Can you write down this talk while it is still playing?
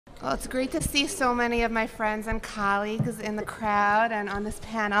Well, it's great to see so many of my friends and colleagues in the crowd and on this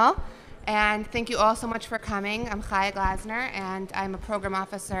panel. And thank you all so much for coming. I'm Chaya Glasner, and I'm a program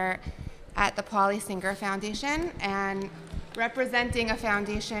officer at the Pauly Singer Foundation, and representing a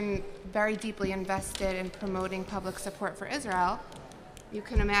foundation very deeply invested in promoting public support for Israel. You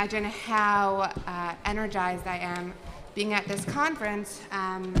can imagine how energized I am being at this conference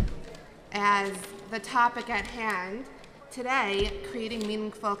as the topic at hand today, creating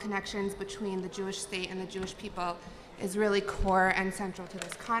meaningful connections between the Jewish state and the Jewish people, is really core and central to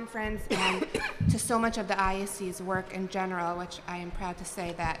this conference and to so much of the IAC's work in general, which I am proud to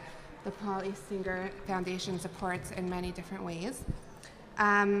say that the Pauly Singer Foundation supports in many different ways.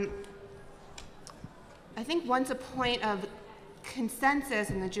 I think once a point of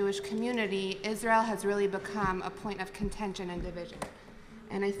consensus in the Jewish community, Israel has really become a point of contention and division.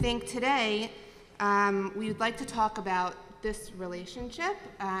 And I think today we would like to talk about this relationship,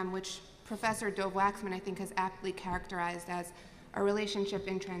 which Professor Dov Waxman, I think, has aptly characterized as a relationship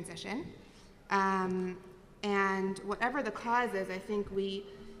in transition. And whatever the cause is, I think we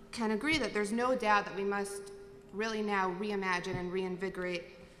can agree that there's no doubt that we must really now reimagine and reinvigorate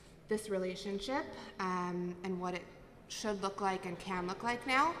this relationship and what it should look like and can look like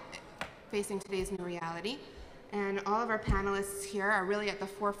now, facing today's new reality. And all of our panelists here are really at the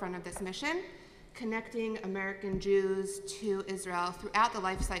forefront of this mission, connecting American Jews to Israel throughout the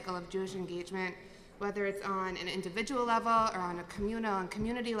life cycle of Jewish engagement, whether it's on an individual level or on a communal and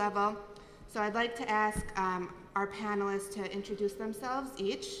community level. So I'd like to ask our panelists to introduce themselves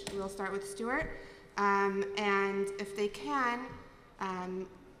each. We'll start with Stuart. And if they can,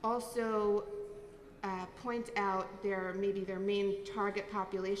 also point out maybe their main target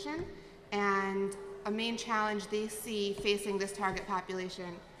population and a main challenge they see facing this target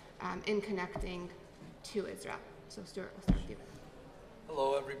population in connecting to Israel. So Stuart, we'll start with you.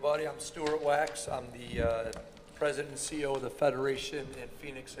 Hello everybody, I'm Stuart Wachs. I'm the President and CEO of the Federation in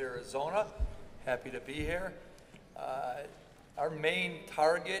Phoenix, Arizona. Happy to be here. Our main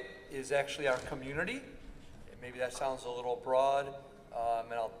target is actually our community. Maybe that sounds a little broad,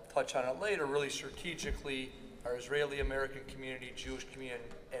 and I'll touch on it later. Really strategically, our Israeli-American community, Jewish community,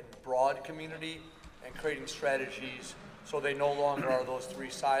 and broad community, and creating strategies so they no longer are those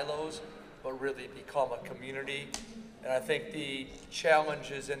three silos, but really become a community. And I think the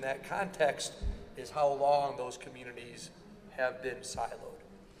challenges in that context is how long those communities have been siloed.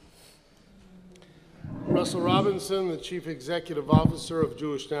 Russell Robinson, the Chief Executive Officer of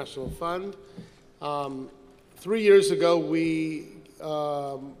Jewish National Fund. 3 years ago, we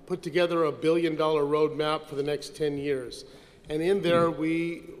put together a $1 billion roadmap for the next 10 years. And in there,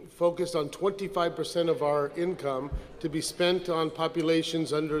 we focused on 25% of our income to be spent on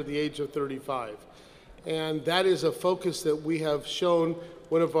populations under the age of 35. And that is a focus that we have shown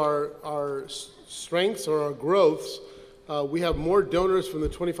one of our strengths or our growths. We have more donors from the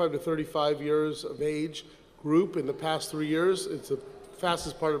 25 to 35 years of age group in the past 3 years. It's the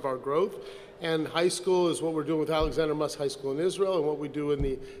fastest part of our growth. And high school is what we're doing with Alexander Muss High School in Israel and what we do in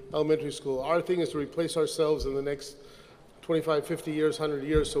the elementary school. Our thing is to replace ourselves in the next 25, 50 years, 100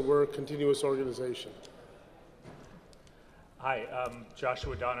 years, so we're a continuous organization. Hi, I'm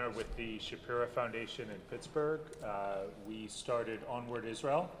Joshua Donner with the Shapira Foundation in Pittsburgh. We started Onward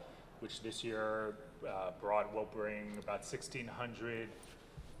Israel, which this year will bring about 1,600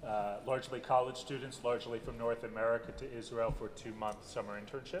 largely college students, largely from North America, to Israel for 2-month summer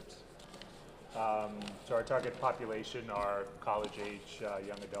internships. So our target population are college-age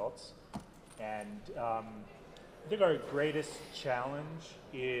young adults. And I think our greatest challenge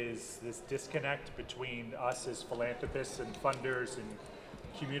is this disconnect between us as philanthropists and funders and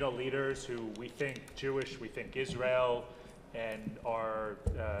communal leaders who we think Jewish, we think Israel, and are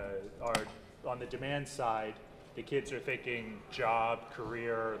on the demand side, the kids are thinking job,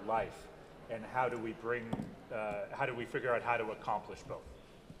 career, life, and how do we figure out how to accomplish both?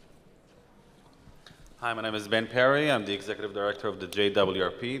 Hi, my name is Pery. I'm the Executive Director of the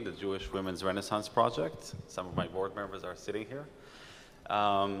JWRP, the Jewish Women's Renaissance Project. Some of my board members are sitting here.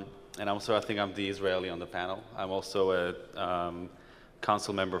 And also, I think I'm the Israeli on the panel. I'm also a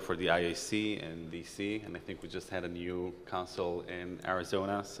council member for the IAC in DC, and I think we just had a new council in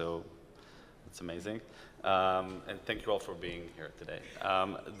Arizona, so it's amazing. And thank you all for being here today.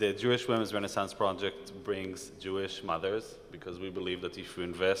 The Jewish Women's Renaissance Project brings Jewish mothers because we believe that if you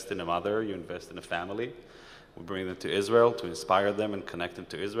invest in a mother, you invest in a family. We bring them to Israel to inspire them and connect them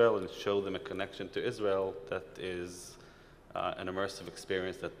to Israel and show them a connection to Israel that is an immersive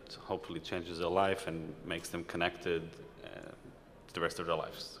experience that hopefully changes their life and makes them connected to the rest of their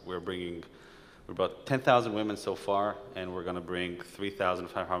lives. We're We're about 10,000 women so far, and we're going to bring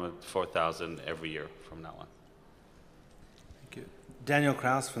 3,500, 4,000 every year from now on. Thank you. Daniel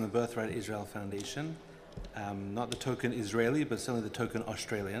Kraus from the Birthright Israel Foundation. Not the token Israeli, but certainly the token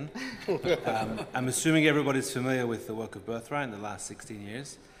Australian. I'm assuming everybody's familiar with the work of Birthright in the last 16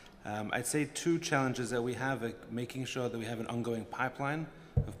 years. I'd say two challenges that we have are making sure that we have an ongoing pipeline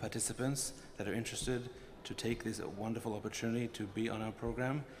of participants that are interested to take this wonderful opportunity to be on our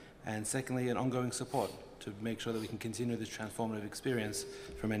program, and secondly, an ongoing support to make sure that we can continue this transformative experience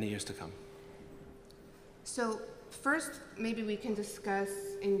for many years to come. So first, maybe we can discuss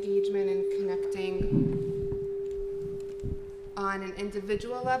engagement and connecting on an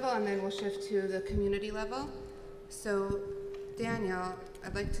individual level, and then we'll shift to the community level. So Daniel,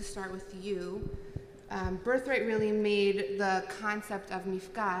 I'd like to start with you. Birthright really made the concept of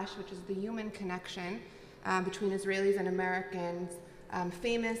mifgash, which is the human connection between Israelis and Americans,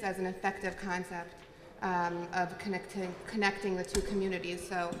 famous as an effective concept of connecting the two communities.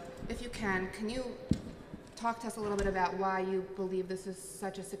 So if you can you talk to us a little bit about why you believe this is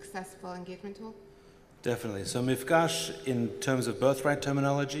such a successful engagement tool? Definitely. So mifgash, in terms of Birthright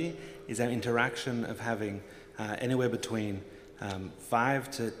terminology, is an interaction of having anywhere between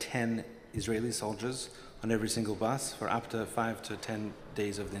 5 to 10 Israeli soldiers on every single bus for up to 5 to 10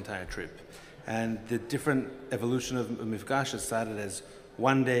 days of the entire trip. And the different evolution of mifgash has started as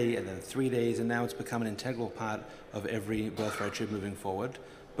 1 day and then 3 days, and now it's become an integral part of every Birthright trip moving forward.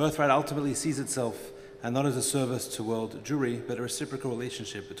 Birthright ultimately sees itself not as a service to world Jewry, but a reciprocal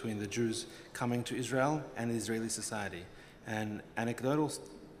relationship between the Jews coming to Israel and the Israeli society. And anecdotal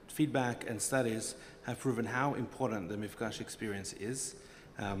feedback and studies have proven how important the mifgash experience is.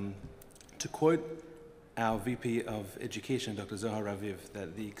 To quote our VP of Education, Dr. Zohar Raviv,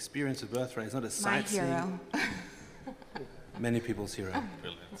 that the experience of Birthright is not a sightseeing... My hero. Many people's hero.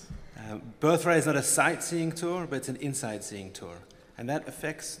 Brilliant. Birthright is not a sightseeing tour, but it's an inside-seeing tour. And that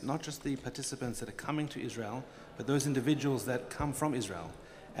affects not just the participants that are coming to Israel, but those individuals that come from Israel.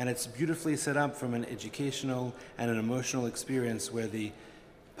 And it's beautifully set up from an educational and an emotional experience where the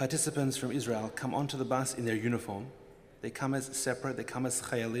participants from Israel come onto the bus in their uniform. They come as separate, they come as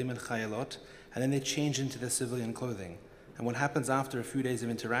chayalim and chayalot, and then they change into their civilian clothing. And what happens after a few days of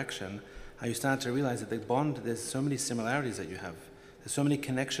interaction, you start to realize that the bond, there's so many similarities that you have. There's so many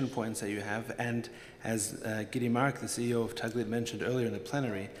connection points that you have, and as Gidi Mark, the CEO of Taglit, mentioned earlier in the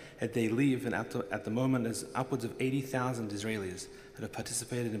plenary, that they leave, and at the moment there's upwards of 80,000 Israelis that have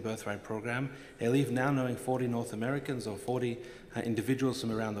participated in the Birthright program. They leave now knowing 40 North Americans or 40 individuals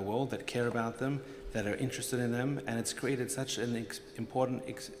from around the world that care about them, that are interested in them, and it's created such an important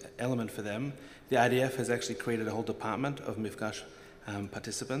element for them. The IDF has actually created a whole department of mifgash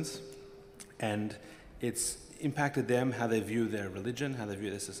participants, and it's impacted them, how they view their religion, how they view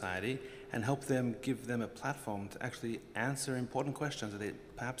their society, and help them, give them a platform to actually answer important questions that they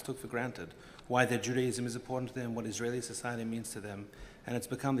perhaps took for granted. Why their Judaism is important to them, what Israeli society means to them. And it's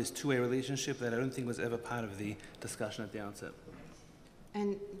become this two-way relationship that I don't think was ever part of the discussion at the outset.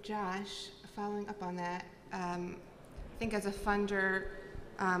 And Josh, following up on that, I think as a funder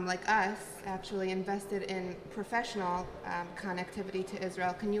like us, actually invested in professional connectivity to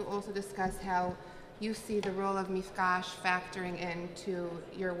Israel, can you also discuss how you see the role of mifgash factoring into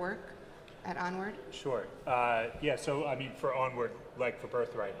your work at Onward? Sure. Yeah, so I mean, for Onward, like for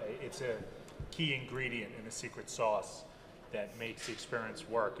Birthright, it's a key ingredient in the secret sauce that makes the experience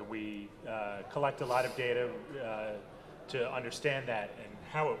work. And we collect a lot of data to understand that and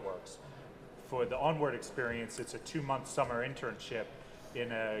how it works. For the Onward experience, it's a 2-month summer internship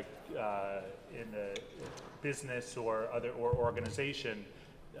in a business or organization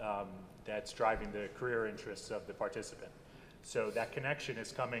that's driving the career interests of the participant. So that connection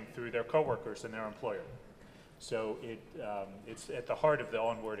is coming through their coworkers and their employer. So it's at the heart of the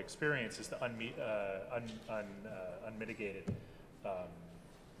Onward experience is the unmitigated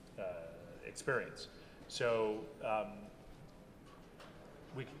experience. So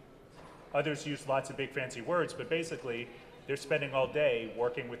others use lots of big fancy words, but basically they're spending all day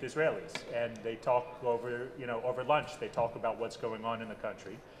working with Israelis, and they talk over lunch. They talk about what's going on in the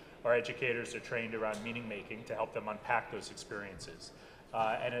country. Our educators are trained around meaning making to help them unpack those experiences.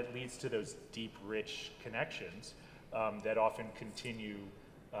 And it leads to those deep, rich connections that often continue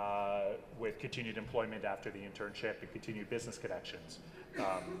with continued employment after the internship and continued business connections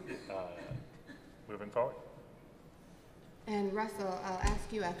moving forward. And Russell, I'll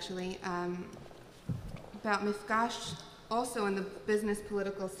ask you actually about mifgash, also in the business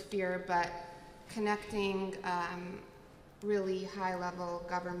political sphere, but connecting really high-level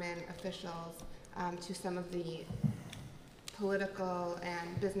government officials to some of the political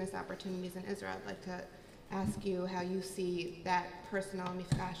and business opportunities in Israel. I'd like to ask you how you see that personal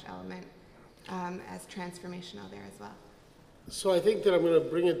mifkash element as transformational there as well. So I think that I'm going to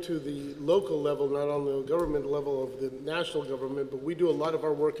bring it to the local level, not on the government level of the national government, but we do a lot of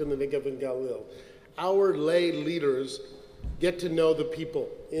our work in the Negev and Galil. Our lay leaders get to know the people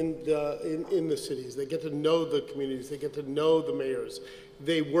in the cities. They get to know the communities. They get to know the mayors.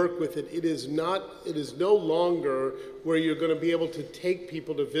 They work with it. It is no longer where you're going to be able to take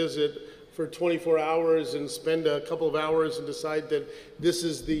people to visit for 24 hours and spend a couple of hours and decide that this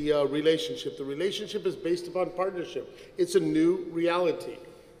is the relationship. The relationship is based upon partnership. It's a new reality.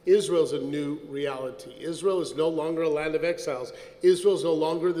 Israel's a new reality. Israel is no longer a land of exiles. Israel is no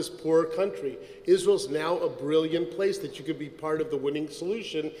longer this poor country. Israel's now a brilliant place that you could be part of the winning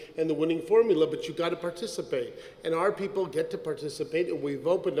solution and the winning formula, but you got to participate. And our people get to participate, and we've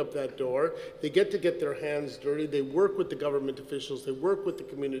opened up that door. They get to get their hands dirty. They work with the government officials. They work with the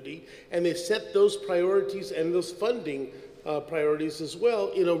community, and they set those priorities and those funding priorities as well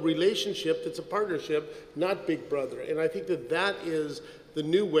in a relationship that's a partnership, not Big Brother. And I think that that is the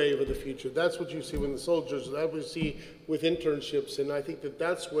new wave of the future. That's what you see with the soldiers, that we see with internships, and I think that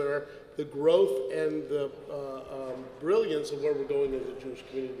that's where the growth and the brilliance of where we're going as a Jewish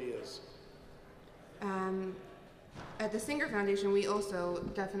community is. At the Singer Foundation, we also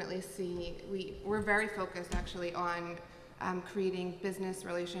definitely see, we're very focused actually on creating business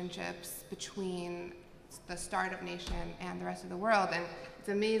relationships between the startup nation and the rest of the world, and it's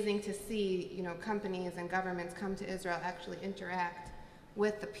amazing to see, you know, companies and governments come to Israel, actually interact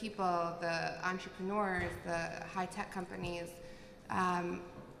with the people, the entrepreneurs, the high-tech companies,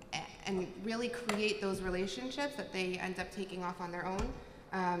 and really create those relationships that they end up taking off on their own.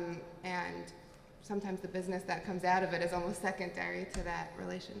 And sometimes the business that comes out of it is almost secondary to that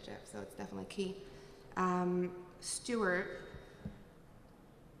relationship, so it's definitely key. Stuart,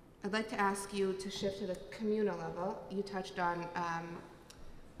 I'd like to ask you to shift to the communal level. You touched on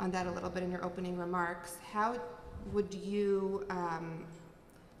that a little bit in your opening remarks. How would you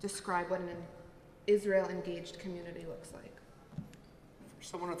describe what an Israel-engaged community looks like? For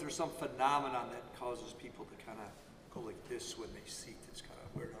someone, if there's some phenomenon that causes people to kind of go like this when they seat, it's kind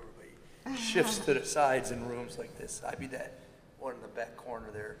of weird. Everybody shifts to the sides in rooms like this. I'd be that one in the back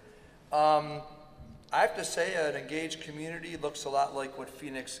corner there. I have to say an engaged community looks a lot like what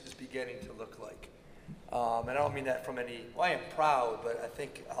Phoenix is beginning to look like. And I don't mean that from any, well, I am proud, but I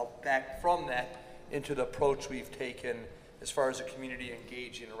think I'll back from that into the approach we've taken as far as a community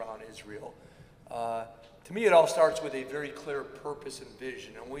engaging around Israel. To me, it all starts with a very clear purpose and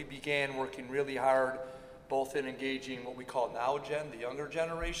vision. And we began working really hard, both in engaging what we call now gen, the younger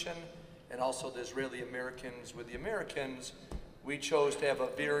generation, and also the Israeli Americans with the Americans. We chose to have a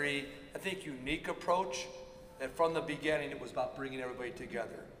very, I think, unique approach that from the beginning it was about bringing everybody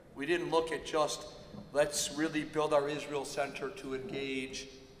together. We didn't look at just, let's really build our Israel Center to engage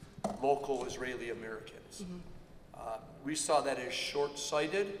local Israeli Americans. Mm-hmm. We saw that as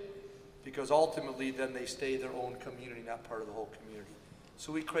short-sighted because ultimately then they stay their own community, not part of the whole community.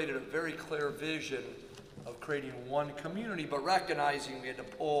 So we created a very clear vision of creating one community, but recognizing we had to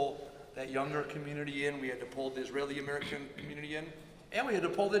pull that younger community in, we had to pull the Israeli American community in, and we had to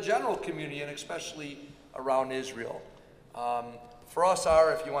pull the general community in, especially around Israel. For us,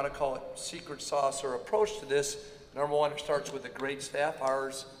 our, if you want to call it secret sauce or approach to this, number one, it starts with a great staff.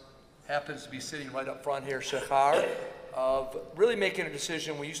 Ours happens to be sitting right up front here, Shachar, of really making a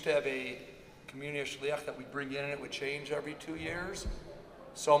decision. We used to have a community shliach that we bring in, and it would change every 2 years.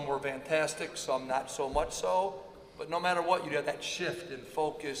 Some were fantastic, some not so much so. But no matter what, you'd have that shift in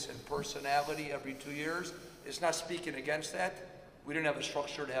focus and personality every 2 years. It's not speaking against that. We didn't have a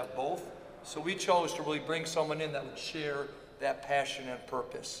structure to have both. So we chose to really bring someone in that would share that passion and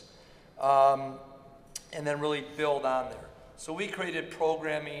purpose. And then really build on there. So we created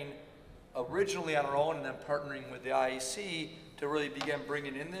programming originally on our own and then partnering with the IAC to really begin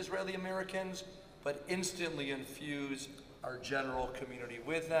bringing in the Israeli Americans, but instantly infuse our general community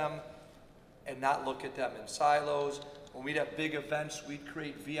with them and not look at them in silos. When we'd have big events, we'd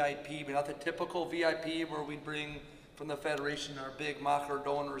create VIP, but not the typical VIP where we'd bring from the Federation our big macher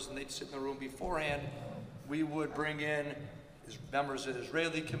donors and they'd sit in the room beforehand. We would bring in members of the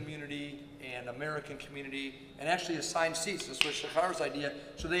Israeli community and American community and actually assign seats. This was Shachar's idea,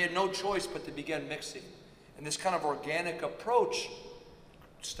 so they had no choice but to begin mixing. And this kind of organic approach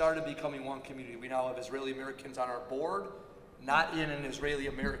started becoming one community. We now have Israeli Americans on our board, not in an Israeli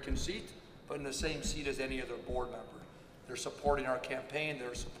American seat, but in the same seat as any other board member. They're supporting our campaign,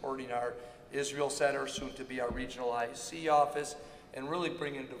 they're supporting our Israel Center, soon to be our regional IAC office, and really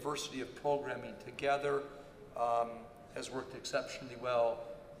bringing diversity of programming together. has worked exceptionally well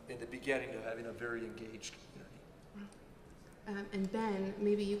in the beginning of having a very engaged community. And Ben,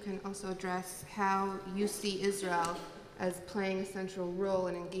 maybe you can also address how you see Israel as playing a central role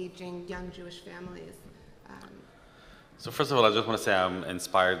in engaging young Jewish families. So first of all, I just want to say I'm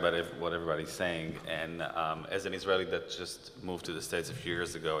inspired by what everybody's saying. And as an Israeli that just moved to the States a few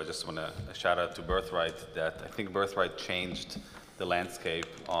years ago, I just want to shout out to Birthright that I think Birthright changed the landscape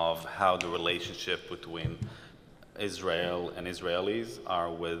of how the relationship between Israel and Israelis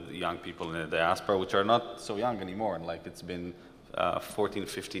are with young people in the diaspora, which are not so young anymore. And like it's been 14,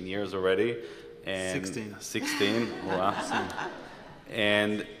 15 years already. And 16, wow.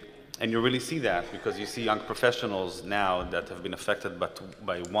 And you really see that because you see young professionals now that have been affected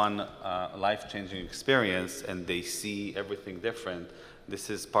by one life-changing experience and they see everything different. This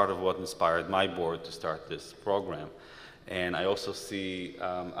is part of what inspired my board to start this program. And I also see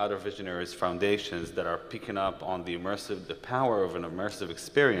other visionaries foundations that are picking up on the power of an immersive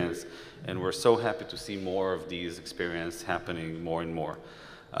experience, and we're so happy to see more of these experiences happening more and more.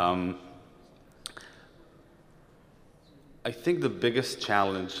 I think the biggest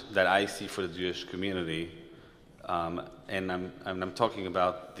challenge that I see for the Jewish community, and I'm talking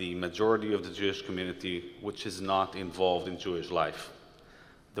about the majority of the Jewish community which is not involved in Jewish life,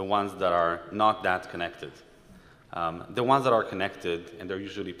 the ones that are not that connected. The ones that are connected, and they're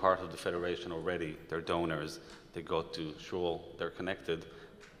usually part of the federation already, they're donors, they go to shul, they're connected,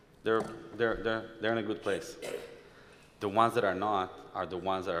 they're in a good place. The ones that are not are the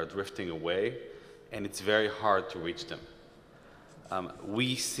ones that are drifting away, and it's very hard to reach them.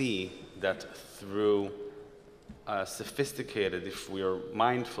 We see that through sophisticated, if we are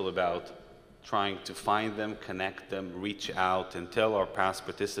mindful about trying to find them, connect them, reach out, and tell our past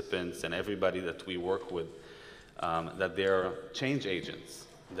participants and everybody that we work with that they're change agents,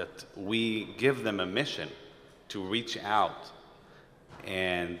 that we give them a mission to reach out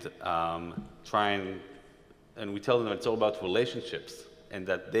and and we tell them it's all about relationships and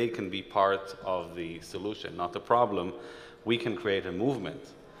that they can be part of the solution, not the problem. We can create a movement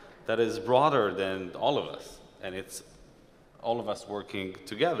that is broader than all of us, and it's all of us working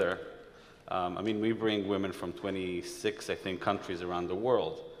together. I mean, we bring women from 26, I think, countries around the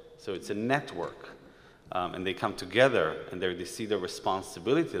world, so it's a network, and they come together, and they see the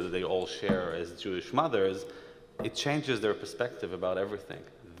responsibility that they all share as Jewish mothers. It changes their perspective about everything.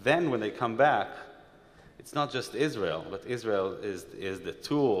 Then when they come back, it's not just Israel, but Israel is the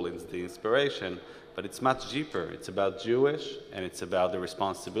tool, it's the inspiration, but it's much deeper. It's about Jewish, and it's about the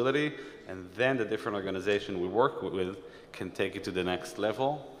responsibility, and then the different organizations we work with can take it to the next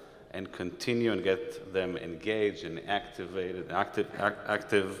level and continue and get them engaged and active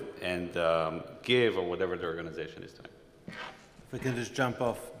and give or whatever the organization is doing. If we can just jump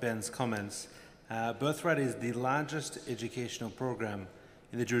off Ben's comments. Birthright is the largest educational program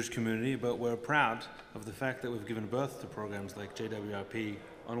in the Jewish community, but we're proud of the fact that we've given birth to programs like JWRP,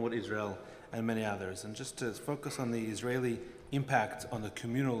 Onward Israel, and many others. And just to focus on the Israeli impact on the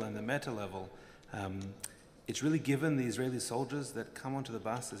communal and the meta level, it's really given the Israeli soldiers that come onto the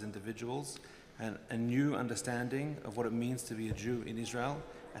bus as individuals a new understanding of what it means to be a Jew in Israel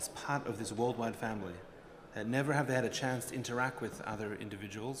as part of this worldwide family. Never have they had a chance to interact with other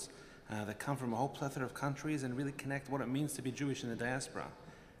individuals that come from a whole plethora of countries and really connect what it means to be Jewish in the diaspora.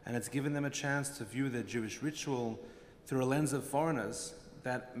 And it's given them a chance to view their Jewish ritual through a lens of foreigners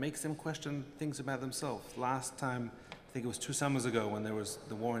that makes them question things about themselves. Last time, I think it was 2 summers ago when there was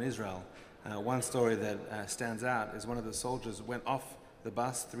the war in Israel, one story that stands out is one of the soldiers went off the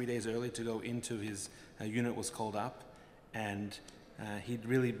bus 3 days early to go into his unit was called up, and he'd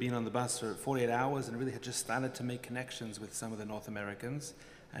really been on the bus for 48 hours and really had just started to make connections with some of the North Americans.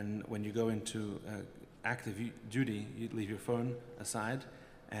 And when you go into active duty, you leave your phone aside,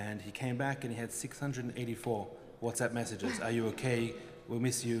 and he came back and he had 684 WhatsApp messages. Are you okay? We'll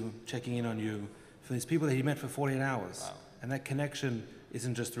miss you, checking in on you. For these people that he met for 48 hours. Wow. And that connection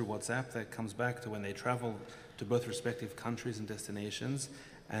isn't just through WhatsApp, that comes back to when they travel to both respective countries and destinations,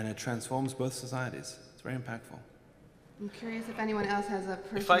 and it transforms both societies. It's very impactful. I'm curious if anyone else has a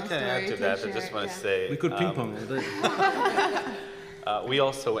personal If I can story add to that, share. I just want to say... We could ping pong all day. We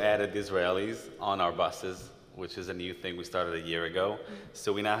also added Israelis on our buses, which is a new thing we started a year ago.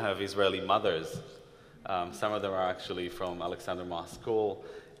 So we now have Israeli mothers. Some of them are actually from Alexander Moss School,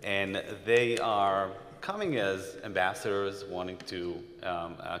 and they are coming as ambassadors, wanting to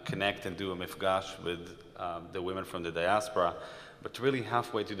connect and do a mifgash with the women from the diaspora. But really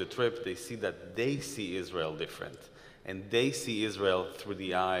halfway through the trip, they see that they see Israel different. And they see Israel through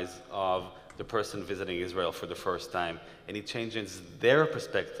the eyes of the person visiting Israel for the first time. And it changes their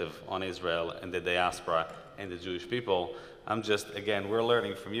perspective on Israel and the diaspora. and the Jewish people. Again, we're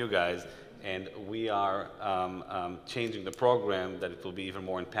learning from you guys, and we are changing the program that it will be even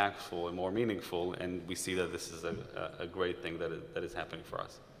more impactful and more meaningful, and we see that this is a great thing that is happening for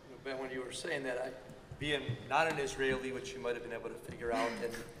us. Ben, when you were saying that, being not an Israeli, which you might have been able to figure out,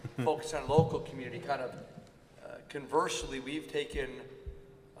 and focus on local community, kind of conversely, we've taken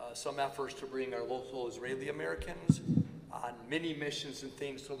some efforts to bring our local Israeli Americans on mini missions and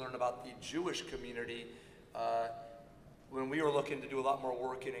things to learn about the Jewish community. When we were looking to do a lot more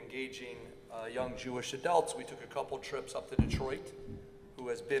work in engaging young Jewish adults, we took a couple trips up to Detroit, who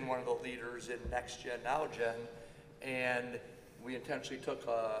has been one of the leaders in Next Gen, Now Gen, and we intentionally took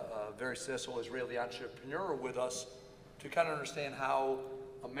a very successful Israeli entrepreneur with us to kind of understand how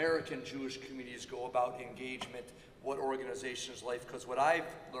American Jewish communities go about engagement, what organizations life, because what I've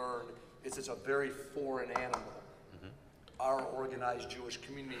learned is it's a very foreign animal, our organized Jewish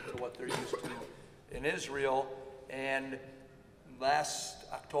community, to what they're used to in Israel. And last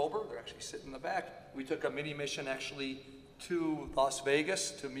October, they're actually sitting in the back, we took a mini mission actually to Las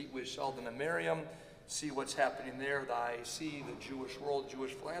Vegas to meet with Sheldon and Miriam, see what's happening there, the IAC, the Jewish world,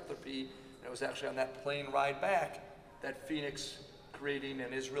 Jewish philanthropy. And it was actually on that plane ride back that Phoenix creating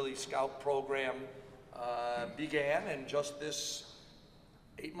an Israeli Scout program began. And just this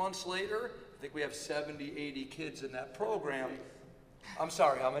 8 months later, I think we have 70, 80 kids in that program. I'm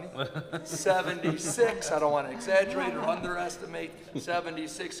sorry, how many? 76. I don't want to exaggerate or underestimate.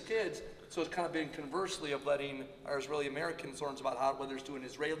 76 kids. So it's kind of been conversely of letting our Israeli Americans learn about whether it's doing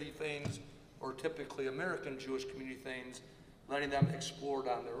Israeli things or typically American Jewish community things, letting them explore it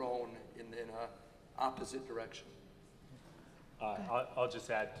on their own in an opposite direction. I'll just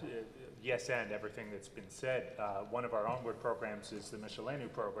add, yes, and everything that's been said. One of our onward programs is the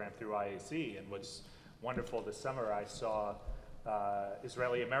Mishalenu program through IAC, and what's wonderful this summer, I saw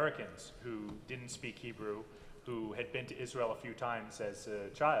Israeli Americans who didn't speak Hebrew, who had been to Israel a few times as a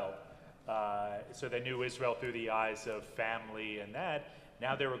child, so they knew Israel through the eyes of family and that.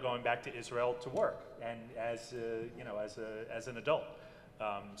 Now they were going back to Israel to work, and as an adult.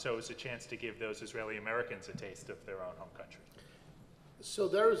 So it was a chance to give those Israeli Americans a taste of their own home country. So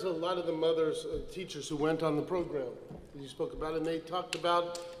there's a lot of the mothers, teachers who went on the program that you spoke about, and they talked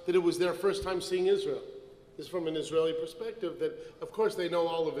about that it was their first time seeing Israel. This is from an Israeli perspective that, of course, they know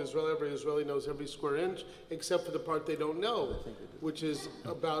all of Israel. Every Israeli knows every square inch, except for the part they don't know, which is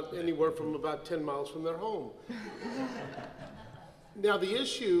about anywhere from about 10 miles from their home. Now, the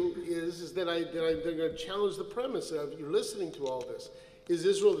issue is that they're going to challenge the premise of, you're listening to all this. Is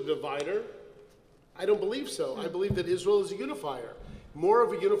Israel the divider? I don't believe so. I believe that Israel is a unifier. More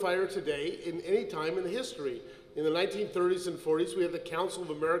of a unifier today in any time in the history. In the 1930s and 40s, we had the Council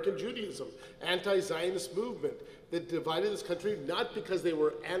of American Judaism, anti-Zionist movement that divided this country, not because they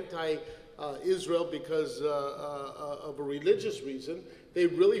were anti-Israel because of a religious reason. They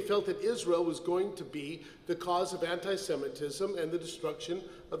really felt that Israel was going to be the cause of anti-Semitism and the destruction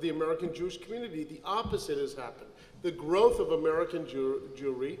of the American Jewish community. The opposite has happened. The growth of American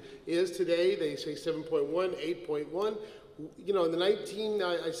Jewry is today, they say 7.1, 8.1. You know,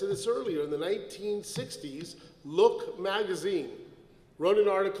 I said this earlier, in the 1960s, Look magazine wrote an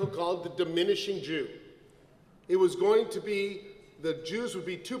article called The Diminishing Jew. It was going to be, the Jews would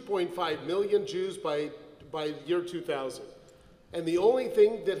be 2.5 million Jews by year 2000. And the only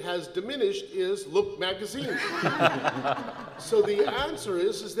thing that has diminished is Look magazine. So the answer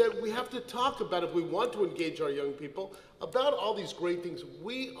is that we have to talk about, if we want to engage our young people, about all these great things.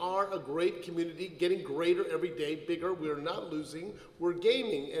 We are a great community, getting greater every day, bigger. We're not losing, we're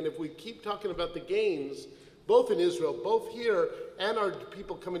gaining. And if we keep talking about the gains, both in Israel, both here, and our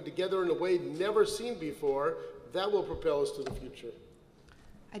people coming together in a way never seen before, that will propel us to the future.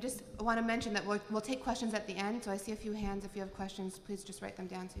 I just want to mention that we'll take questions at the end, so I see a few hands. If you have questions, please just write them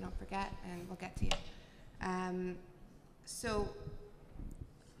down so you don't forget, and we'll get to you. So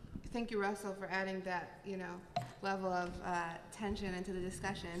thank you, Russell, for adding that, level of tension into the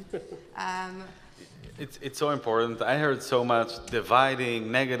discussion. It's so important. I heard so much dividing,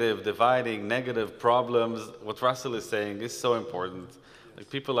 negative problems. What Russell is saying is so important. Like,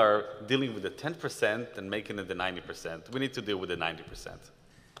 people are dealing with the 10% and making it the 90%. We need to deal with the 90%.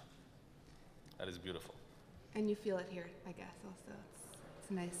 That is beautiful. And you feel it here, I guess, also.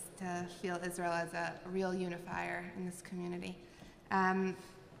 It's nice to feel Israel as a real unifier in this community.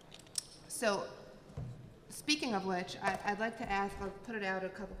 So, speaking of which, I'd like to ask, I'll put it out, a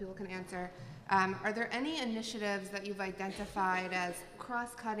couple people can answer. Are there any initiatives that you've identified as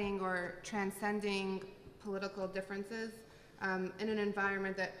cross-cutting or transcending political differences in an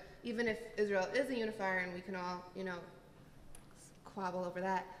environment that, even if Israel is a unifier and we can all, squabble over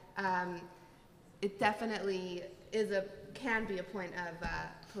that, it definitely can be a point of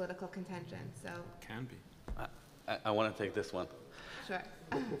political contention. So Can be. I want to take this one. sure.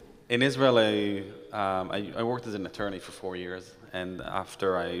 In Israel, I worked as an attorney for 4 years, and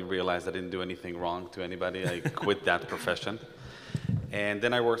after I realized I didn't do anything wrong to anybody, I quit that profession. And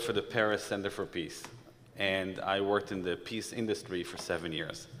then I worked for the Paris Center for Peace, and I worked in the peace industry for 7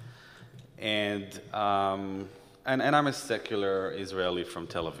 years. And I'm a secular Israeli from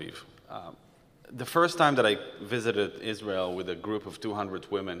Tel Aviv. The first time that I visited Israel with a group of 200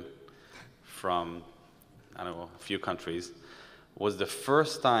 women from, I don't know, a few countries, was the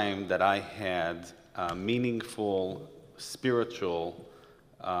first time that I had a meaningful spiritual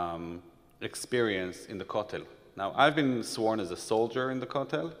experience in the Kotel. Now, I've been sworn as a soldier in the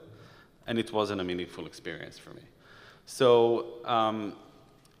Kotel, and it wasn't a meaningful experience for me. So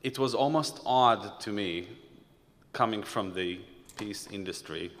it was almost odd to me, coming from the peace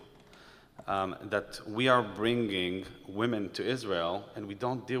industry, that we are bringing women to Israel and we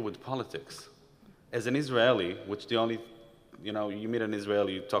don't deal with politics. As an Israeli, which the only, you meet an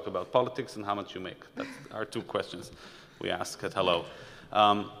Israeli, you talk about politics and how much you make. That's our two questions we ask at hello.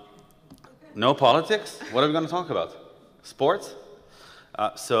 No politics? What are we going to talk about? Sports?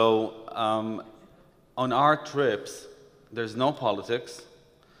 On our trips, there's no politics,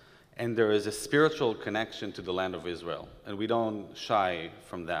 and there is a spiritual connection to the land of Israel, and we don't shy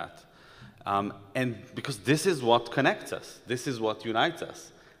from that. And because this is what connects us, this is what unites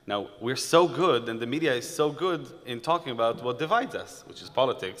us. Now, we're so good, and the media is so good in talking about what divides us, which is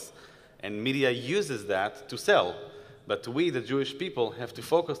politics, and media uses that to sell. But we, the Jewish people, have to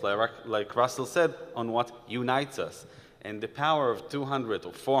focus, like Russell said, on what unites us. And the power of 200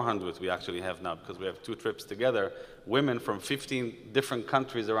 or 400 we actually have now, because we have 2 trips together, women from 15 different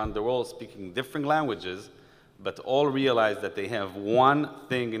countries around the world speaking different languages, but all realize that they have one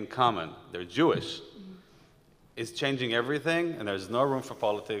thing in common. They're Jewish. Is changing everything, and there's no room for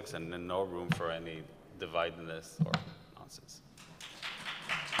politics and no room for any dividedness or nonsense.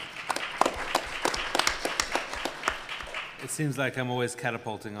 It seems like I'm always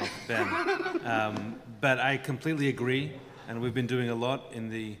catapulting off Ben. But I completely agree, and we've been doing a lot in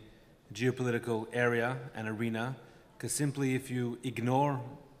the geopolitical area and arena, because simply if you ignore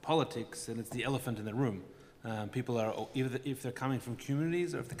politics, then it's the elephant in the room. People are, if they're coming from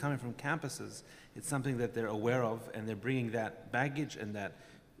communities or if they're coming from campuses, it's something that they're aware of, and they're bringing that baggage and that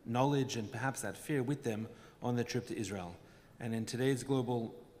knowledge and perhaps that fear with them on their trip to Israel. And in today's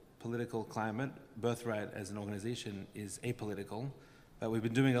global political climate, Birthright as an organization is apolitical, but we've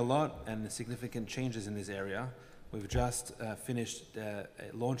been doing a lot and significant changes in this area. We've just finished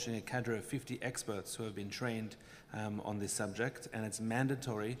launching a cadre of 50 experts who have been trained on this subject, and it's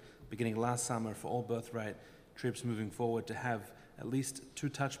mandatory, beginning last summer, for all Birthright trips moving forward to have at least 2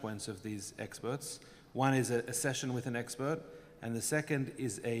 touch points of these experts. One is a session with an expert, and the second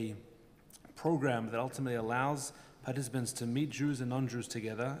is a program that ultimately allows participants to meet Jews and non-Jews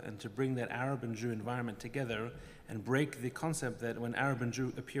together and to bring that Arab and Jew environment together and break the concept that when Arab and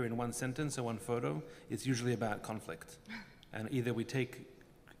Jew appear in one sentence or one photo, it's usually about conflict. And either we take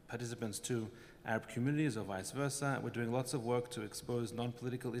participants to Arab communities or vice versa. We're doing lots of work to expose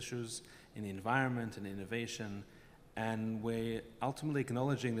non-political issues in the environment and innovation, and we're ultimately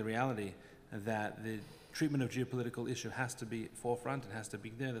acknowledging the reality that the treatment of geopolitical issue has to be forefront, it has to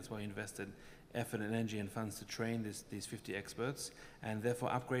be there. That's why we invested effort and energy and funds to train these 50 experts, and therefore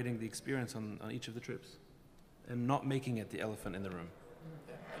upgrading the experience on each of the trips and not making it the elephant in the room.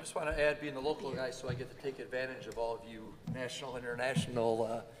 I just want to add, being the local guy, so I get to take advantage of all of you national,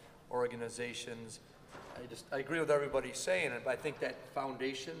 international organizations. I agree with everybody saying it, but I think that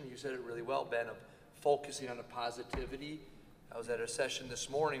foundation, you said it really well, Ben, of focusing on the positivity. I was at a session this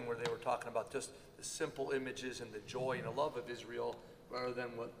morning where they were talking about just the simple images and the joy and the love of Israel, rather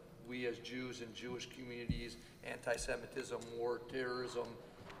than what we as Jews and Jewish communities, anti-Semitism, war, terrorism,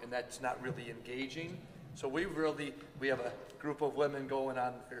 and that's not really engaging. So we have a group of women going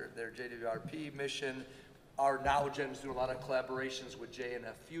on their JWRP mission. Our Now Gens do a lot of collaborations with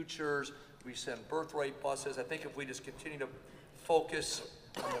JNF Futures. We send Birthright buses. I think if we just continue to focus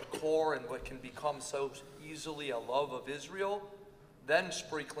on the core and what can become so easily a love of Israel, then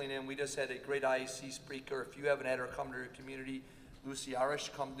sprinkling in, we just had a great IAC speaker. If you haven't had her come to your community, Lucy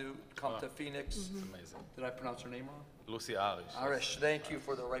Arish, come to Phoenix. Amazing. Did I pronounce her name wrong? Lucy Arish. Arish, thank you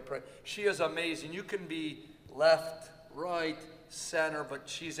for the right prayer. She is amazing. You can be left, right, center, but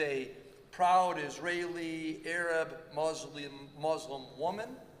she's a proud Israeli, Arab, Muslim woman,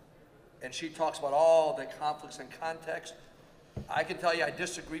 and she talks about all the conflicts and context. I can tell you I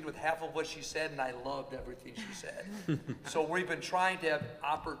disagreed with half of what she said, and I loved everything she said. So we've been trying to have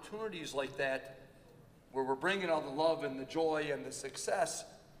opportunities like that where we're bringing all the love and the joy and the success,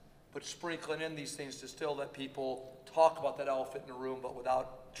 but sprinkling in these things to still let people talk about that elephant in the room, but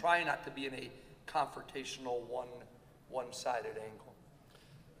without trying not to be in a confrontational one-sided angle.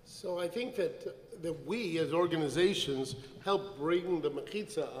 So I think that we as organizations help bring the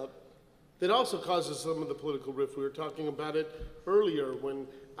mechitza up. That also causes some of the political rift. We were talking about it earlier when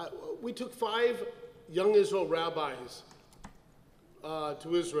we took 5 young Israel rabbis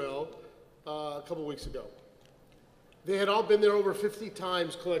to Israel a couple weeks ago. They had all been there over 50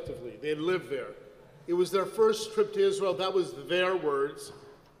 times collectively. They had lived there. It was their first trip to Israel. That was their words,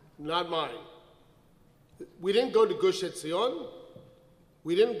 not mine. We didn't go to Gush Etzion.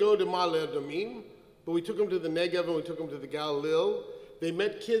 We didn't go to Ma'ale Adumim, but we took them to the Negev and we took them to the Galilee. They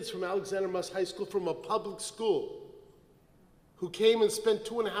met kids from Alexander Muss High School from a public school who came and spent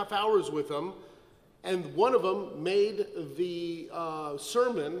 2.5 hours with them, and one of them made the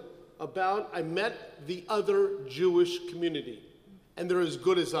sermon about, I met the other Jewish community, and they're as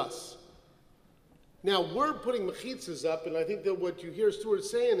good as us. Now, we're putting mechitzas up, and I think that what you hear Stuart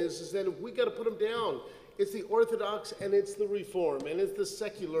saying is that if we got to put them down, it's the Orthodox, and it's the Reform, and it's the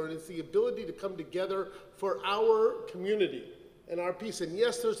secular, and it's the ability to come together for our community and our peace. And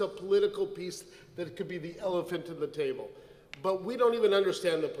yes, there's a political piece that could be the elephant in the table, but we don't even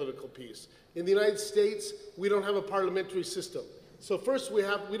understand the political piece. In the United States, we don't have a parliamentary system. So first we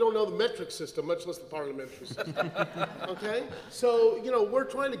don't know the metric system, much less the parliamentary system, okay? So, we're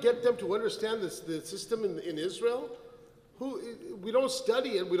trying to get them to understand this, the system in Israel. We don't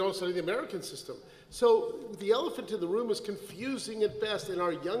study it, we don't study the American system. So the elephant in the room is confusing at best, and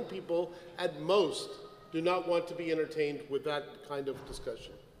our young people at most do not want to be entertained with that kind of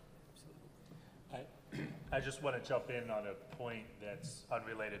discussion. I just want to jump in on a point that's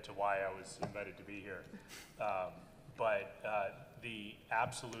unrelated to why I was invited to be here. But the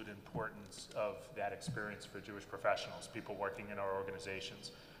absolute importance of that experience for Jewish professionals, people working in our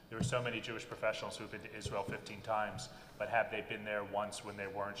organizations. There are so many Jewish professionals who've been to Israel 15 times, but have they been there once when they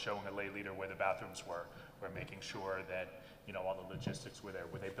weren't showing a lay leader where the bathrooms were, or making sure that all the logistics were there?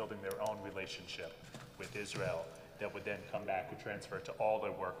 Were they building their own relationship with Israel that would then come back and transfer to all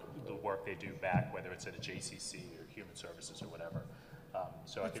the work they do back, whether it's at a JCC or Human Services or whatever?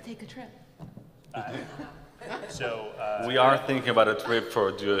 So Let's take a trip. We are thinking about a trip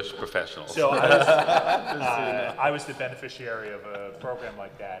for Jewish professionals. So I was the beneficiary of a program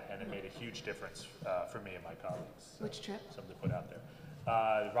like that, and it made a huge difference for me and my colleagues. Which trip? Something to put out there.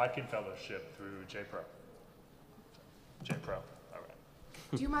 The Rodkin Fellowship through JPRO. JPRO, all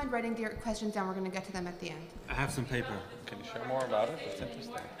right. Do you mind writing your questions down? We're going to get to them at the end. I have some paper. Can you share more about it? It's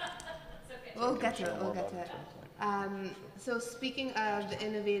interesting. We'll get to it. So speaking of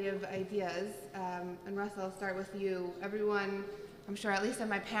innovative ideas, and Russell, I'll start with you. Everyone, I'm sure at least in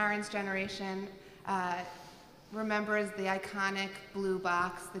my parents' generation, remembers the iconic blue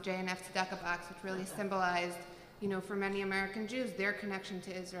box, the J&F Tzedakah box, which really symbolized, for many American Jews, their connection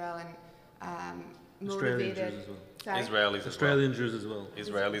to Israel and motivated. Australian Jews as well.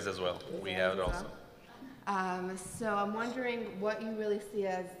 Israelis as well. We have it also. So I'm wondering what you really see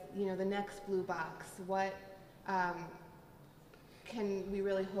as, the next blue box. What can we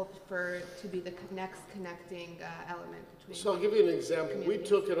really hope for to be the next connecting element between? So I'll give you an example. We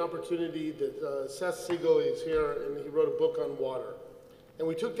took an opportunity that Seth Siegel is here, and he wrote a book on water. And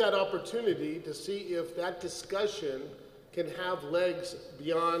we took that opportunity to see if that discussion can have legs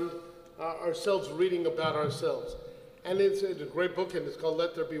beyond ourselves reading about ourselves. And it's a great book, and it's called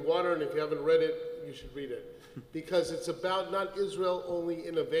Let There Be Water, and if you haven't read it, you should read it. Because it's about not Israel only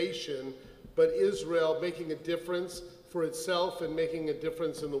innovation, but Israel making a difference for itself and making a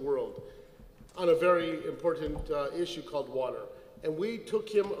difference in the world on a very important issue called water. And we took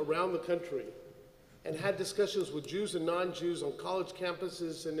him around the country and had discussions with Jews and non-Jews on college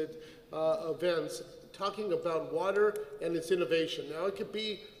campuses and at events talking about water and its innovation. Now, it could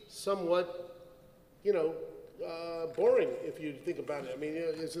be somewhat, boring if you think about it. I mean,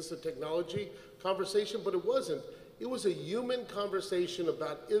 is this a technology conversation? But it wasn't. It was a human conversation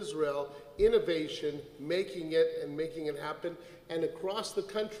about Israel, innovation, making it happen. And across the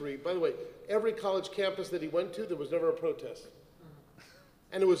country, by the way, every college campus that he went to, there was never a protest.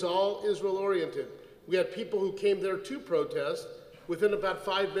 And it was all Israel-oriented. We had people who came there to protest. Within about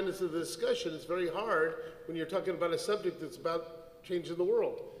 5 minutes of the discussion, it's very hard when you're talking about a subject that's about changing the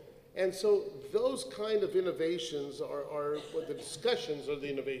world. And so those kind of innovations are the discussions are the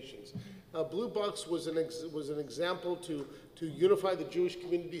innovations. Blue Box was an example to unify the Jewish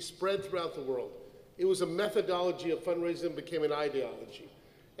community spread throughout the world. It was a methodology of fundraising, became an ideology.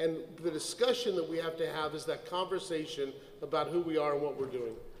 And the discussion that we have to have is that conversation about who we are and what we're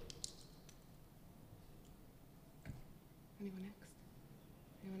doing. Anyone next?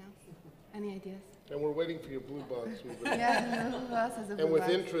 Anyone else? Any ideas? And we're waiting for your blue box. Yeah, who else has a blue And with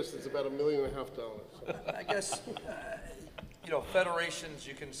box? interest, it's about $1.5 million. So. I guess, you know, federations,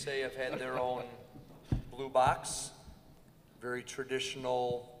 you can say, have had their own blue box, very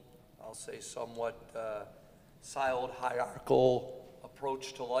traditional, I'll say somewhat siloed, hierarchical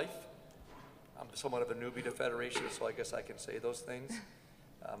approach to life. I'm somewhat of a newbie to federations, so I guess I can say those things.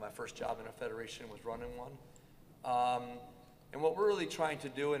 My first job in a federation was running one. And what we're really trying to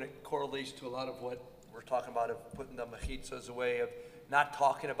do, and it correlates to a lot of what we're talking about, of putting the mechitzas away, of not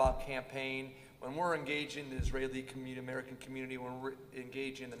talking about campaign. When we're engaging the Israeli community, American community, when we're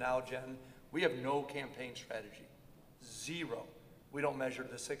engaging the Now Gen, we have no campaign strategy. Zero. We don't measure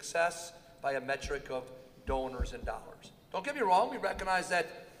the success by a metric of donors and dollars. Don't get me wrong, we recognize that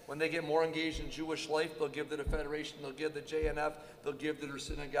when they get more engaged in Jewish life, they'll give to the Federation, they'll give to JNF, they'll give to their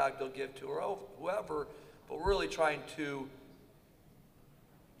synagogue, they'll give to whoever, but we're really trying to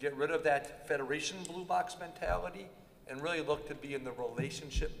get rid of that Federation blue box mentality and really look to be in the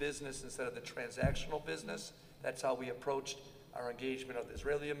relationship business instead of the transactional business. That's how we approached our engagement of the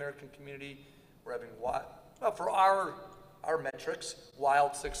Israeli American community. We're having, well, for our metrics,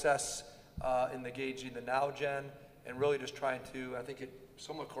 wild success in engaging the Now Gen, and really just trying to, I think it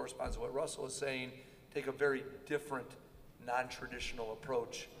somewhat corresponds to what Russell is saying, take a very different, non-traditional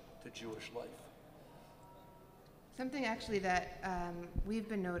approach to Jewish life. Something actually that we've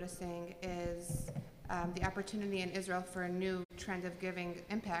been noticing is the opportunity in Israel for a new trend of giving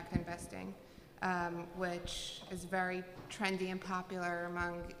impact investing, which is very trendy and popular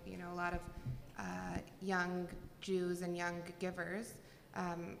among a lot of young Jews and young givers.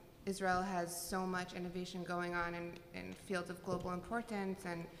 Israel has so much innovation going on in fields of global importance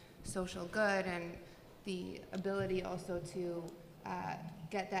and social good, and the ability also to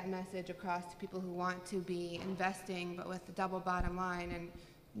get that message across to people who want to be investing, but with the double bottom line and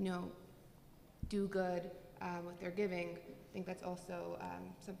do good with their giving. I think that's also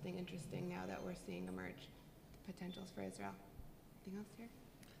something interesting now that we're seeing emerge, the potentials for Israel. Anything else here?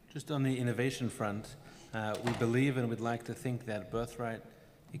 Just on the innovation front, we believe and would like to think that Birthright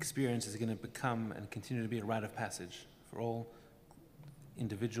experience is going to become and continue to be a rite of passage for all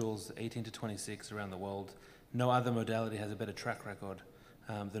individuals 18 to 26 around the world. No other modality has a better track record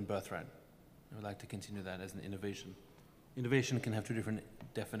than Birthright. I would like to continue that as an innovation. Innovation can have two different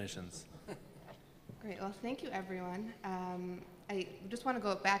definitions. Great. Well, thank you, everyone. I just want to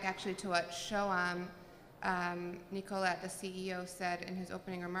go back actually to what Shoam Nicolet, the CEO, said in his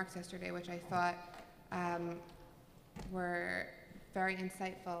opening remarks yesterday, which I thought were very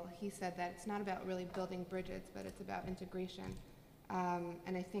insightful. He said that it's not about really building bridges, but it's about integration.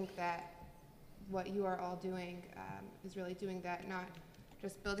 And I think that what you are all doing is really doing that, not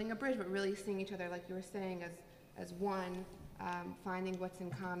just building a bridge, but really seeing each other, like you were saying, as one, finding what's in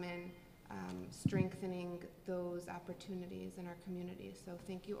common, strengthening those opportunities in our communities. So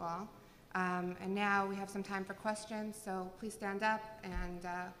thank you all. And now we have some time for questions, so please stand up and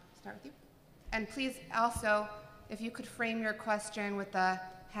start with you. And please also, if you could frame your question with the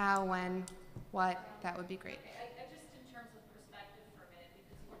how, when, what, that would be great. I just in terms of perspective for a minute,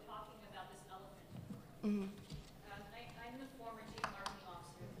 because we're talking about this elephant. Mm-hmm. I'm the former chief marketing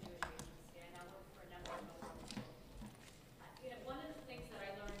officer of the Jewish Agency. I now work for a number of other organizations. One of the things that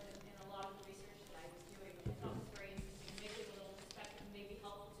I learned in a lot of the research that I was doing, which I thought was very interesting, maybe a little perspective, may be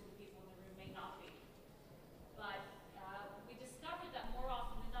helpful to the people in the room, may not be. But we discovered that more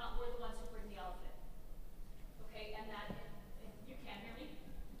often than not, we're the ones who bring the elephant. Okay, and that, you can't hear me?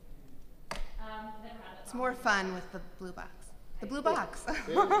 It's more fun with the blue box. The blue box.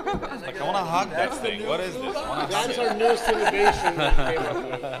 Like, I want to hug that thing. What is this? That's our newest innovation that we came up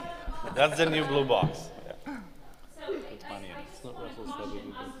with. That's the new blue box. Yeah. So I just want to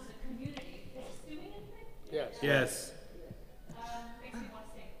caution us as a community. Is this doing anything? Yes. Yes. Makes me want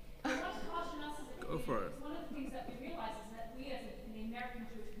to sing. I want to caution us as a community. Go for it. One of the things that we realize is that we as in the American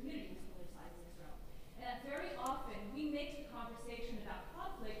Jewish community who lives in Israel, and that very often we make the conversation about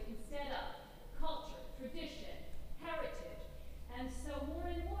conflict instead of culture, tradition, heritage. And so more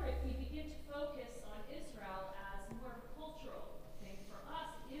and more, if we begin to focus on Israel as more of a cultural thing for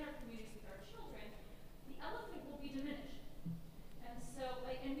us in our communities with our children, the elephant will be diminished. And so,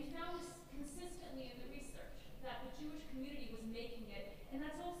 and we found this consistently in the research, that the Jewish community was making it, and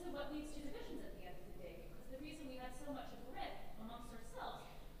that's also what leads to divisions at the end of the day, because the reason we had so much of a rift amongst ourselves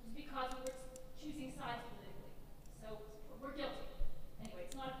was because we were choosing sides politically. So we're guilty. Anyway,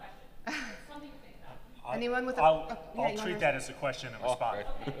 it's not a question. It's something to think about. Anyone with a... I'll treat that as a question and respond.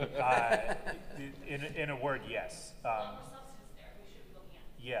 In a word, yes. A lot more substance there we should be looking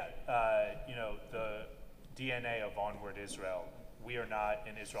at. Yeah, the DNA of Onward Israel, we are not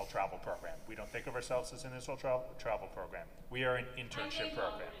an Israel travel program. We don't think of ourselves as an Israel travel program. We are an internship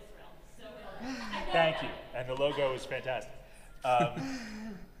program. Thank you, and the logo is fantastic.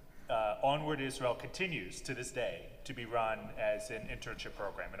 Onward Israel continues to this day to be run as an internship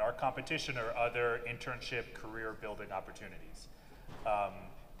program, and our competition are other internship career building opportunities.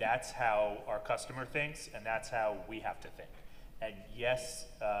 That's how our customer thinks, and that's how we have to think. And yes,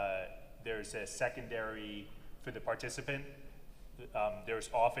 there's a secondary for the participant. There's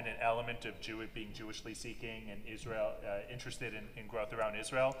often an element of being Jewishly seeking and Israel, interested in growth around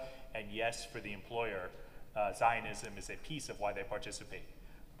Israel. And yes, for the employer, Zionism is a piece of why they participate.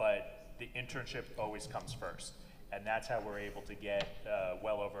 But the internship always comes first. And that's how we're able to get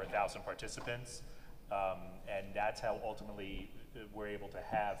well over 1,000 participants. And that's how ultimately we're able to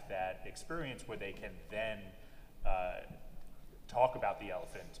have that experience where they can then talk about the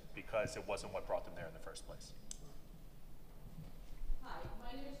elephant because it wasn't what brought them there in the first place. Hi,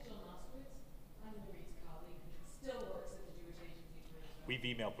 my name is Jill Moskowitz. I'm Lorraine's colleague who still works at the Jewish Agency for Israel. We've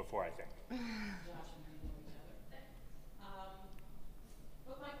emailed before, I think. Josh and I know each other.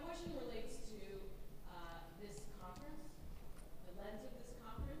 But my question relates to this conference, the lens of this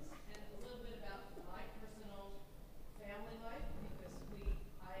conference, and a little bit about my personal family life, because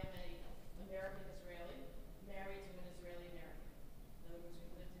I am an American-Israeli, married to an Israeli-American. In other words, we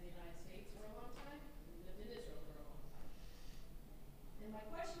lived in the United States for a long time, we lived in Israel for a long time. And my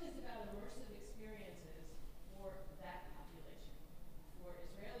question is about immersive experiences for that population, for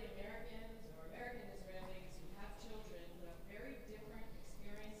Israeli Americans or American Israelis who have children who have very different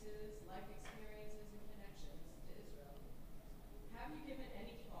experiences, life experiences and connections to Israel. Have you given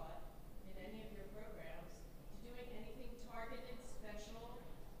any thought in any of your programs to doing anything targeted, special,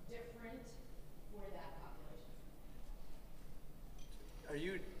 different for that population?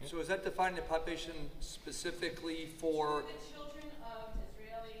 So is that defining the population specifically for? The children of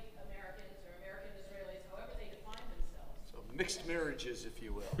Israeli Americans or American Israelis, however they define themselves. So mixed marriages, if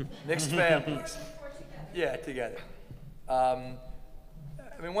you will, mixed families. Or together. Yeah, together. I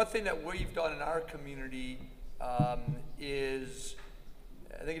mean, one thing that we've done in our community is,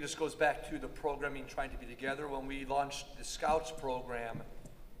 I think it just goes back to the programming trying to be together. When we launched the Scouts program,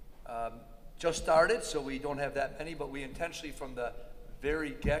 just started, so we don't have that many, but we intentionally from the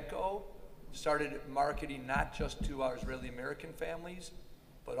very get-go started marketing not just to our Israeli American families,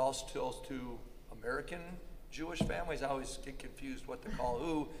 but also to American Jewish families. I always get confused what to call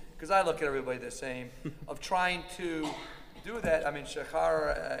who, because I look at everybody the same, of trying to do that. I mean,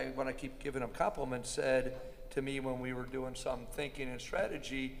 Shachar, when I keep giving him compliments, said to me when we were doing some thinking and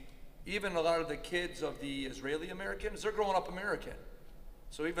strategy, even a lot of the kids of the Israeli Americans, they're growing up American.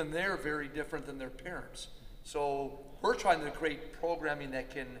 So even they're very different than their parents. So we're trying to create programming that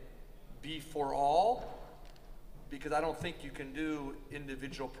can be for all, because I don't think you can do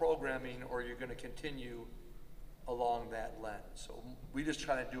individual programming or you're going to continue along that lens. So we just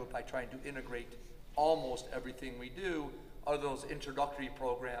try to do it by trying to integrate almost everything we do, are those introductory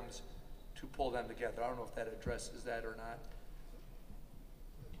programs, to pull them together. I don't know if that addresses that or not.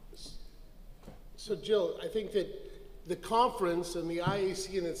 So Jill, I think that the conference and the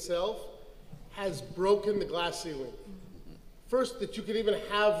IAC in itself has broken the glass ceiling. First, that you can even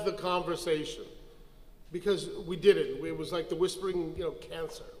have the conversation, because we did it. It was like the whispering,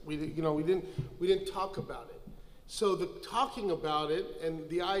 cancer. We didn't talk about it. So the talking about it, and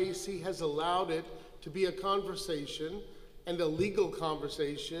the IAC has allowed it to be a conversation, and a legal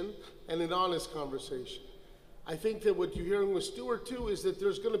conversation, and an honest conversation. I think that what you're hearing with Stuart too is that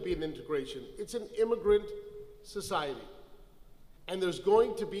there's going to be an integration. It's an immigrant society. And there's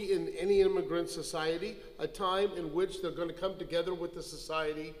going to be in any immigrant society a time in which they're going to come together with the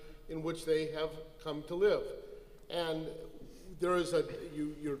society in which they have come to live. And there is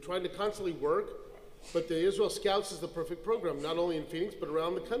you're trying to constantly work, but the Israel Scouts is the perfect program, not only in Phoenix, but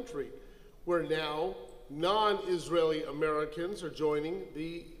around the country, where now non-Israeli Americans are joining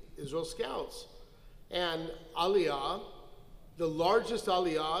the Israel Scouts. And Aliyah, the largest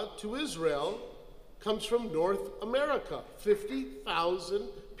Aliyah to Israel, comes from North America. 50,000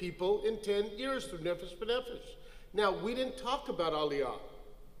 people in 10 years through Nefesh B'Nefesh. Now, we didn't talk about Aliyah.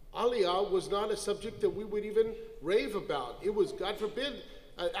 Aliyah was not a subject that we would even rave about. It was, God forbid,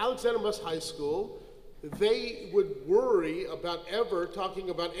 at Alexander Muss High School, they would worry about ever talking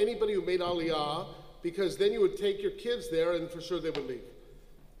about anybody who made Aliyah, because then you would take your kids there and for sure they would leave.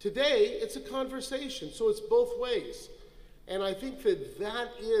 Today, it's a conversation, so it's both ways. And I think that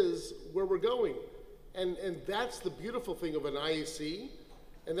that is where we're going. And that's the beautiful thing of an IAC,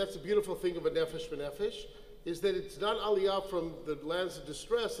 and that's the beautiful thing of a Nefesh B'Nefesh, is that it's not aliyah from the lands of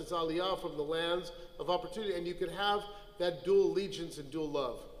distress, it's aliyah from the lands of opportunity, and you could have that dual allegiance and dual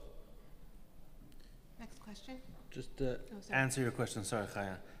love. Next question. Just to answer your question, sorry,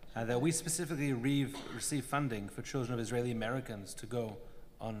 Chaya, that we specifically receive funding for children of Israeli Americans to go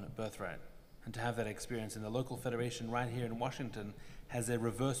on Birthright and to have that experience. And the local federation right here in Washington has a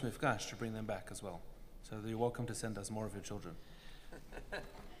reverse mifgash to bring them back as well. So you're welcome to send us more of your children.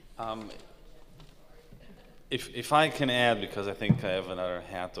 If I can add, because I think I have another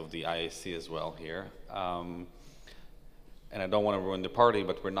hat of the IAC as well here, and I don't want to ruin the party,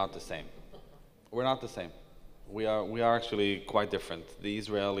 but we're not the same. We're not the same. We are actually quite different. The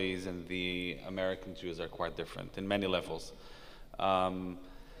Israelis and the American Jews are quite different in many levels.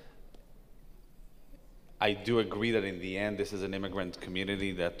 I do agree that in the end, this is an immigrant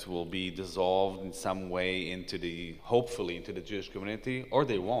community that will be dissolved in some way into hopefully into the Jewish community, or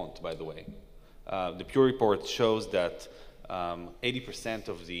they won't, by the way. The Pew report shows that 80%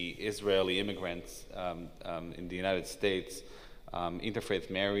 of the Israeli immigrants in the United States interfaith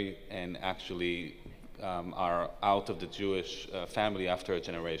marry and actually are out of the Jewish family after a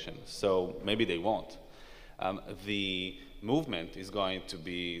generation. So maybe they won't. The movement is going to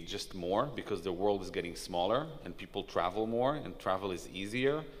be just more because the world is getting smaller and people travel more and travel is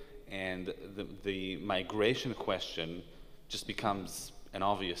easier, and the migration question just becomes an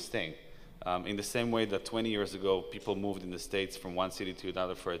obvious thing. In the same way that 20 years ago people moved in the States from one city to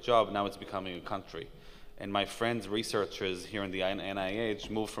another for a job, now it's becoming a country. And my friends, researchers here in the NIH,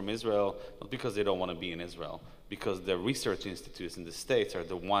 moved from Israel not because they don't want to be in Israel, because the research institutes in the States are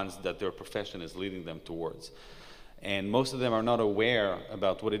the ones that their profession is leading them towards. And most of them are not aware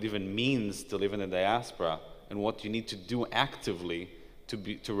about what it even means to live in the diaspora and what you need to do actively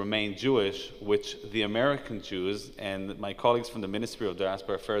to remain Jewish, which the American Jews and my colleagues from the Ministry of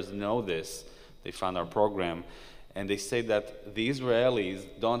Diaspora Affairs know this. They found our program. And they say that the Israelis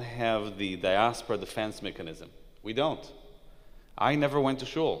don't have the diaspora defense mechanism. We don't. I never went to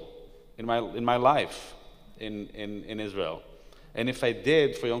shul in my life in Israel. And if I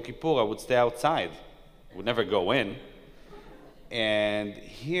did, for Yom Kippur, I would stay outside. I would never go in. And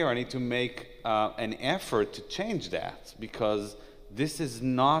here I need to make an effort to change that, because this is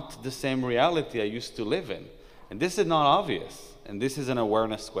not the same reality I used to live in. And this is not obvious. And this is an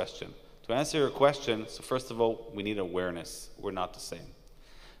awareness question. To answer your question, so first of all, we need awareness. We're not the same.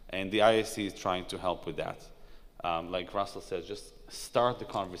 And the IAC is trying to help with that. Like Russell says, just start the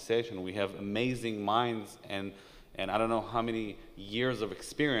conversation. We have amazing minds, and I don't know how many years of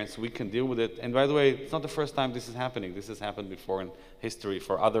experience we can deal with it. And by the way, it's not the first time this is happening. This has happened before in history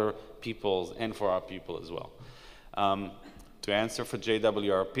for other peoples and for our people as well. To answer for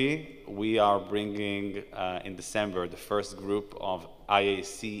JWRP, we are bringing in December the first group of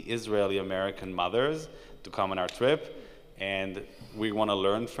IAC Israeli American mothers to come on our trip, and we want to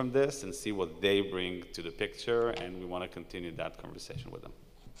learn from this and see what they bring to the picture, and we want to continue that conversation with them.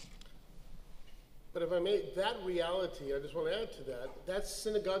 But if I may, that reality, I just want to add to that, that's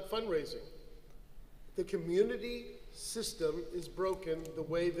synagogue fundraising. The community system is broken the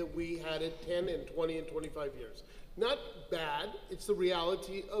way that we had it 10 and 20 and 25 years. Not bad, it's the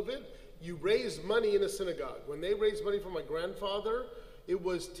reality of it. You raise money in a synagogue. When they raised money for my grandfather, it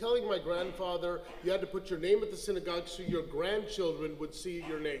was telling my grandfather you had to put your name at the synagogue so your grandchildren would see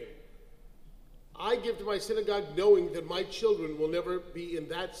your name. I give to my synagogue knowing that my children will never be in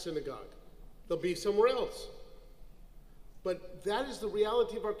that synagogue. They'll be somewhere else. But that is the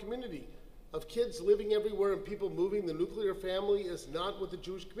reality of our community, of kids living everywhere and people moving. The nuclear family is not what the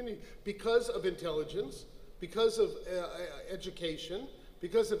Jewish community, because of intelligence, because of education,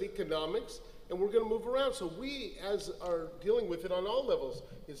 because of economics, and we're going to move around. So we, as are dealing with it on all levels,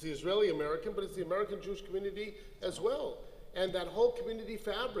 it's the Israeli-American, but it's the American Jewish community as well. And that whole community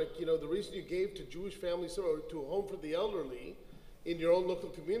fabric, you know, the reason you gave to Jewish families or to a home for the elderly in your own local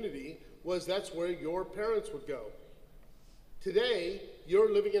community was that's where your parents would go. Today,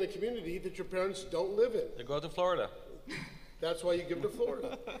 you're living in a community that your parents don't live in. They go to Florida. That's why you give to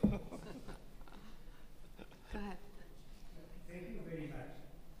Florida. Go ahead. Thank you very much.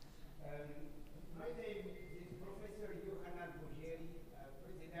 My name is Professor Yohanan Bougeri,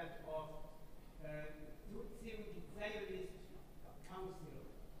 President of Tutsim Zionist Council.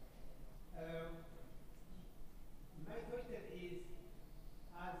 My question is,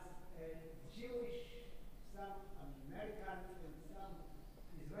 as Jewish, some American and some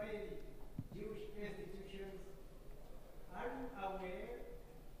Israeli Jewish institutions, are you aware,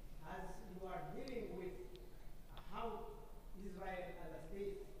 as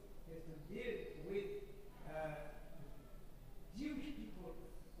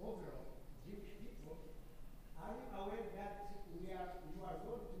are you aware that you are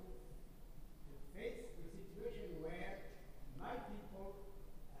going to face the situation where my people,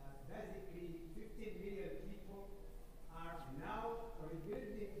 basically 15 million people, are now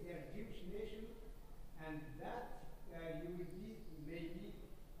rebuilding their Jewish nation, and that you will be maybe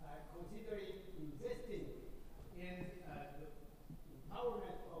considering investing in the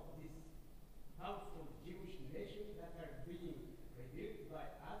empowerment of this powerful Jewish nation that are being rebuilt by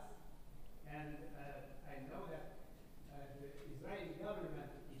us. And I know that the Israeli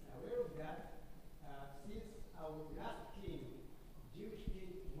government is aware of that since our last king, Jewish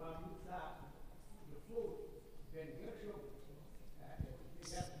king Musa IV, Ben Gershom.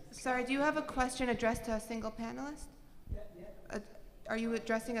 Sorry, do you have a question addressed to a single panelist? Are you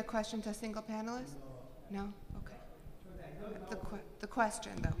addressing a question to a single panelist? No? Okay. The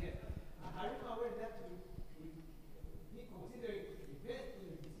question, though. Are you aware that we be considering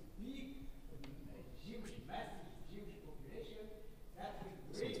investing in this big Jewish, massive Jewish population that will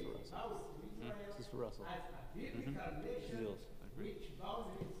bring out Israel as a biblical nation, which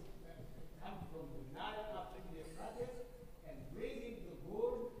boundaries come from the Nile up to the Euphrates, and bringing the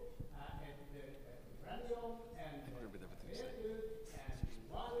gold and the uranium and the air and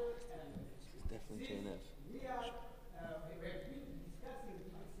water and Definitely we are we have been discussing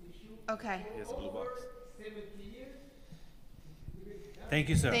this issue Okay. for over 70 years. Thank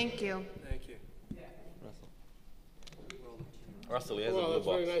you, sir. Thank you. Thank you. Russell, he has Well, a that's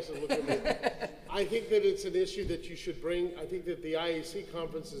blue very box. nice of looking at. I think that it's an issue that you should bring. I think that the IAC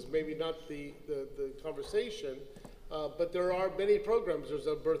conference is maybe not the conversation, but there are many programs. There's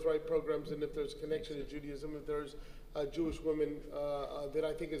a Birthright programs, and if there's connection to Judaism, if there's Jewish women, that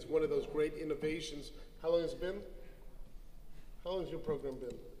I think is one of those great innovations. How long has it been? How long has your program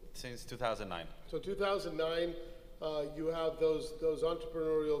been? Since 2009. So 2009, you have those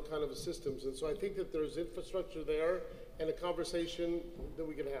entrepreneurial kind of systems, and so I think that there's infrastructure there and a conversation that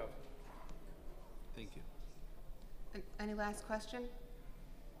we can have. Thank you. Any last question?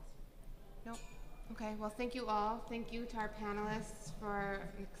 No? Okay, well, thank you all. Thank you to our panelists for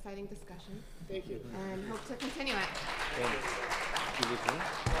an exciting discussion, Thank you. and hope to continue it. Thanks.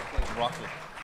 Russell.